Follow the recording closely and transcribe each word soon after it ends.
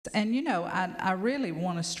And you know, I really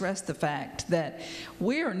want to stress the fact that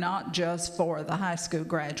we are not just for the high school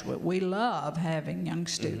graduate. We love having young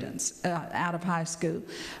students out of high school,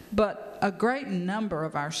 but a great number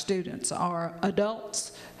of our students are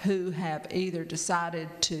adults who have either decided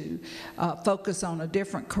to focus on a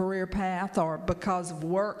different career path or because of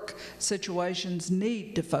work situations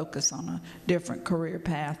need to focus on a different career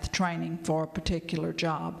path, training for a particular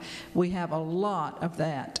job. We have a lot of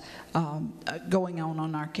that going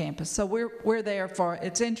on our campus. So we're there for,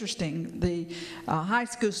 it's interesting, the high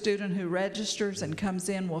school student who registers and comes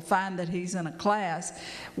in will find that he's in a class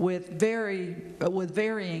with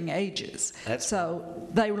varying ages. So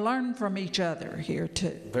they learn from each other here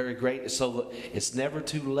too. Very great. So it's never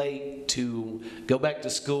too late to go back to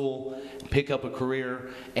school, pick up a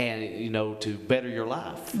career, and to better your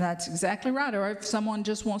life. That's exactly right. Or if someone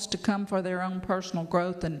just wants to come for their own personal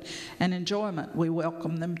growth and enjoyment, we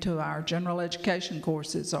welcome them to our general education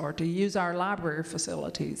courses, or to use our library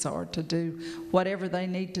facilities, or to do whatever they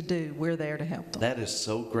need to do. We're there to help them. That is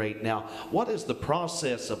so great. Now, what is the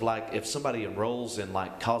process of, like, if somebody enrolls in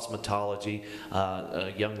like cosmetology,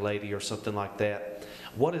 a young lady or something like that?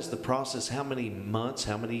 What is the process? How many months?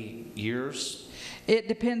 How many years? It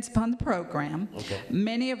depends upon the program. Okay.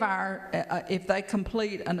 Many of our, if they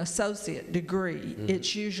complete an associate degree,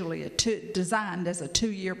 it's usually designed as a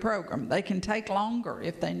 2-year program. They can take longer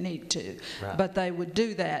if they need to, Right. but they would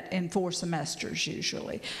do that in 4 semesters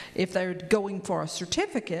usually. If they're going for a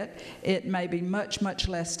certificate, it may be much, much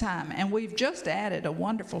less time. And we've just added a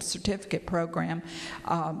wonderful certificate program,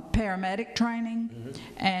 paramedic training,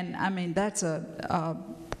 and I mean, that's a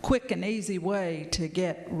quick and easy way to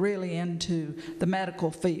get really into the medical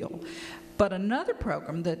field. But another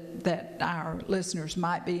program that our listeners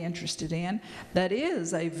might be interested in, that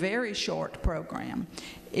is a very short program,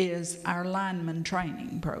 is our lineman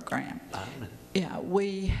training program. Lineman. Yeah,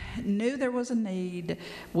 we knew there was a need.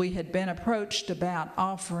 We had been approached about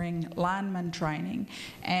offering lineman training,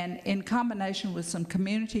 and in combination with some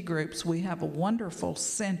community groups, we have a wonderful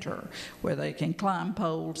center where they can climb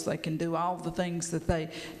poles, they can do all the things that they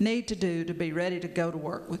need to do to be ready to go to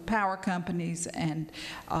work with power companies and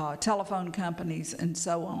telephone companies and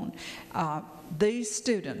so on. These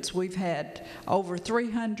students, we've had over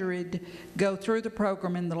 300 go through the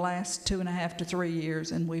program in the last 2.5 to 3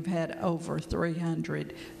 years, and we've had over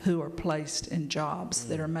 300 who are placed in jobs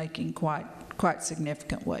that are making quite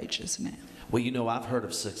significant wages now. Well, I've heard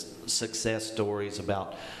of success stories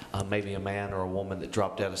about maybe a man or a woman that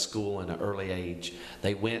dropped out of school in an early age.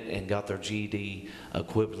 They went and got their GED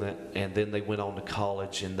equivalent, and then they went on to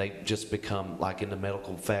college, and they just become like in the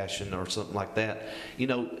medical fashion or something like that.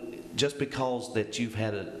 Just because that you've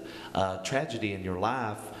had a tragedy in your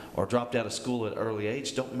life or dropped out of school at an early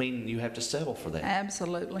age don't mean you have to settle for that.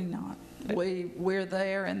 Absolutely not. We're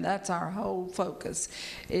there, and that's our whole focus,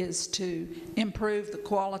 is to improve the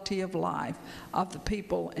quality of life of the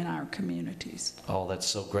people in our communities. Oh, that's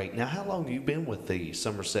so great. Now, how long have you been with the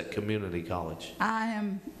Somerset Community College? I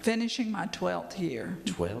am finishing my 12th year.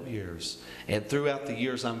 12 years. And throughout the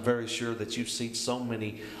years, I'm very sure that you've seen so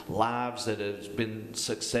many lives that have been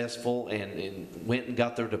successful and went and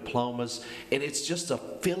got their diplomas, and it's just a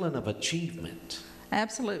feeling of achievement.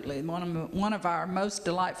 Absolutely. One of our most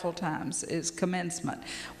delightful times is commencement,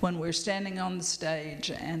 when we're standing on the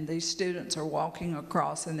stage and these students are walking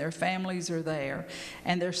across and their families are there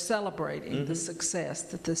and they're celebrating the success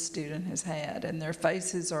that this student has had, and their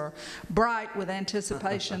faces are bright with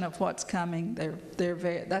anticipation of what's coming.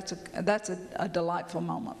 That's a delightful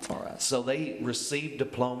moment for us. So they received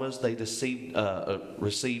diplomas, they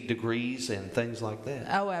received degrees and things like that.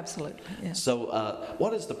 Oh, absolutely. Yes. So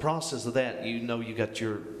what is the process of that? You got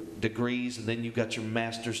your degrees, and then you got your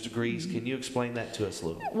master's degrees. Can you explain that to us a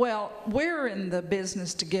little? Well, we're in the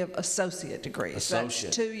business to give associate degrees. Associate.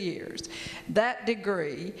 That's 2 years. That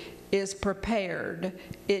degree is prepared.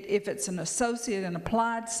 If it's an associate in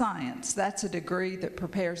applied science, that's a degree that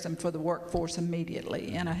prepares them for the workforce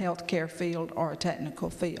immediately in a healthcare field or a technical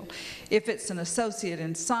field. If it's an associate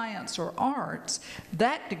in science or arts,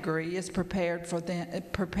 that degree is preparing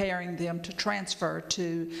them to transfer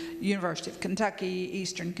to University of Kentucky,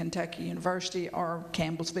 Eastern Kentucky University, or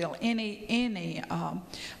Campbellsville, any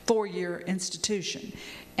 4-year institution.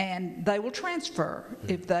 And they will transfer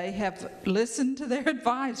if they have listened to their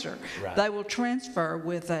advisor. Right. They will transfer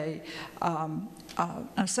with an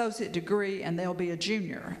associate degree, and they'll be a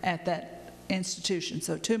junior at that institution.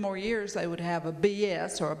 So 2 more years, they would have a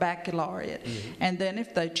BS or a baccalaureate. And then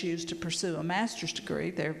if they choose to pursue a master's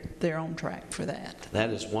degree, they're on track for that. That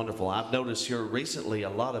is wonderful. I've noticed here recently a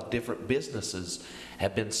lot of different businesses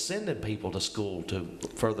have been sending people to school to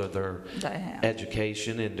further their They have.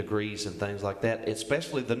 education and degrees and things like that,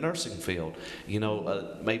 especially the nursing field. You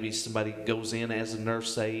know, maybe somebody goes in as a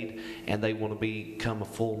nurse aide and they want to become a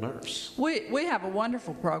full nurse. We have a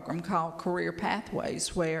wonderful program called Career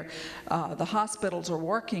Pathways where the hospitals are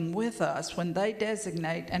working with us when they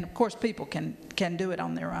designate, and of course people can do it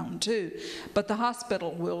on their own too, but the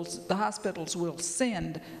hospitals will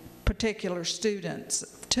send particular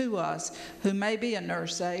students to us who may be a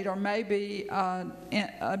nurse aide or may be an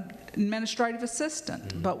administrative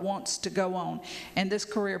assistant but wants to go on. And this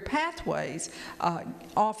Career Pathways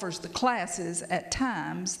offers the classes at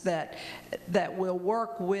times that will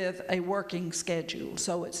work with a working schedule.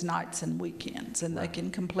 So it's nights and weekends, and they can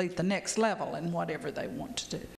complete the next level in whatever they want to do.